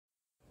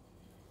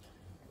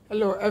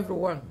Hello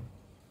everyone.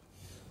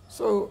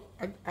 So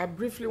I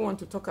briefly want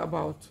to talk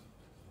about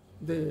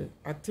the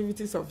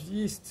activities of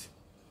yeast.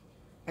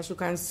 As you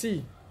can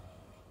see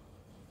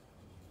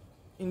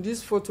in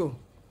this photo,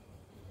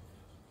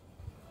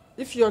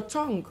 if your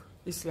tongue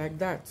is like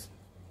that,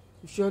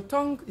 if your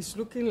tongue is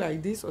looking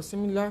like this or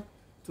similar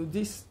to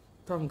this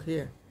tongue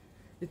here,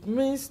 it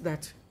means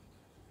that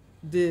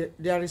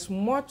there is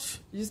much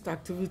yeast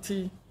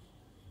activity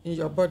in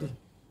your body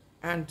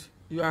and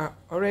you are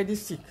already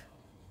sick.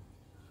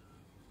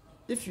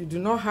 If you do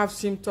not have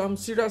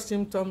symptoms, serious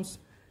symptoms,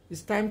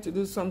 it's time to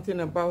do something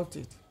about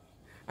it.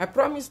 I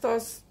promised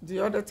us the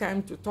other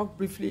time to talk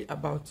briefly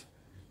about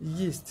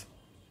yeast.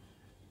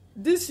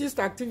 This yeast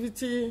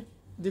activity,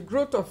 the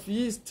growth of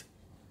yeast,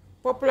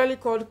 popularly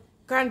called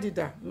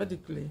candida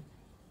medically,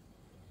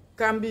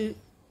 can be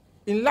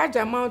in large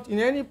amount in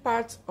any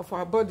part of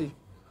our body.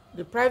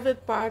 The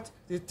private part,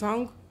 the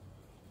tongue,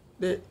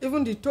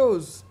 even the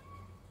toes.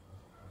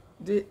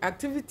 The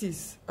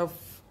activities of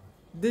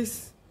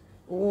these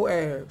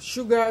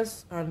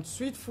sugars and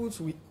sweet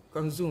foods we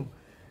consume.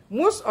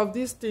 Most of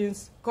these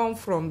things come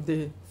from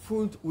the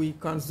food we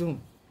consume.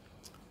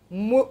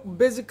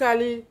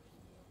 Basically,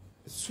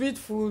 sweet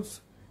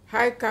foods,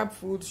 high carb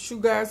foods,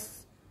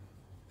 sugars,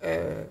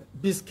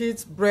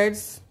 biscuits,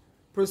 breads,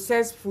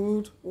 processed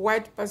food,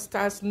 white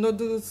pastas,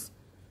 noodles,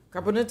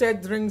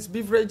 carbonated drinks,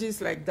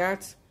 beverages like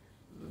that,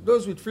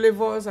 those with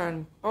flavors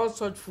and all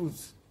such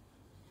foods.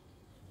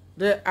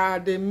 They are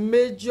the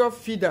major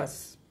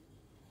feeders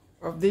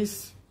of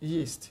this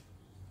yeast.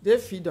 They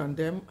feed on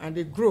them and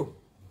they grow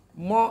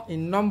more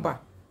in number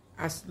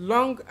as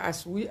long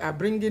as we are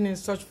bringing in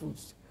such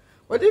foods.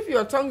 But if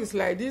your tongue is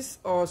like this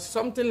or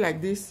something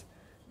like this,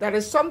 there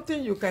is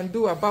something you can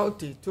do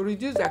about it to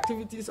reduce the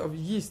activities of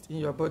yeast in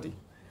your body.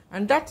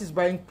 And that is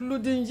by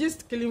including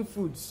yeast killing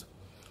foods.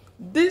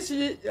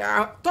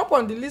 Top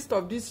on the list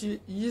of these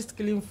yeast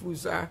killing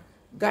foods are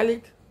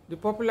garlic, the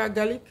popular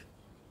garlic,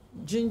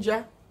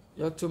 ginger,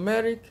 your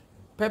turmeric,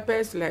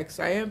 peppers like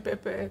cayenne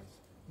peppers,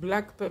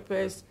 black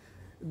peppers,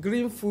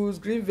 green foods,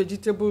 green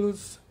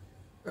vegetables,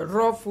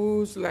 raw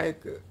foods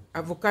like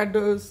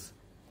avocados.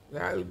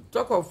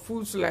 Talk of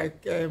foods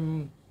like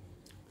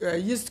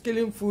yeast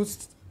killing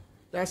foods.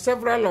 There are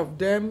several of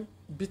them.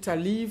 Bitter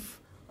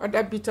leaf,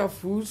 other bitter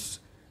foods,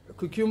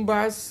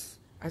 cucumbers.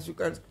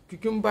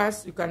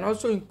 Cucumbers. You can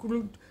also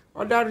include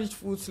other rich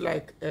foods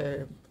like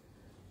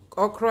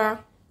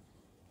okra,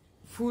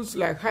 foods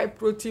like high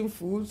protein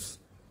foods,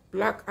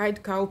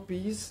 black-eyed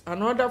cowpeas,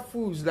 and other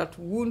foods that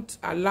won't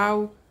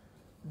allow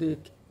these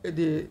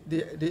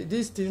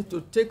things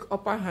to take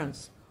upper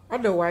hands.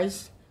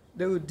 Otherwise,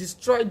 they will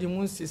destroy the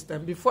immune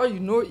system. Before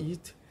you know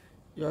it,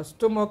 your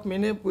stomach may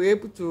not be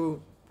able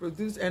to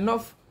produce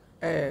enough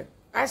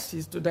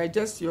acids to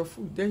digest your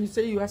food. Then you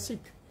say you are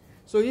sick.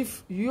 So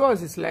if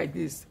yours is like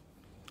this,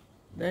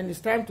 then it's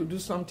time to do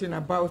something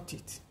about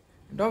it.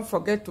 Don't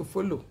forget to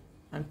follow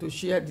and to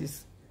share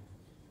this,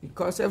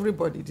 because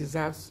everybody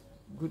deserves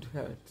good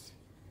health.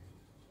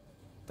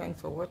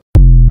 Thanks for watching.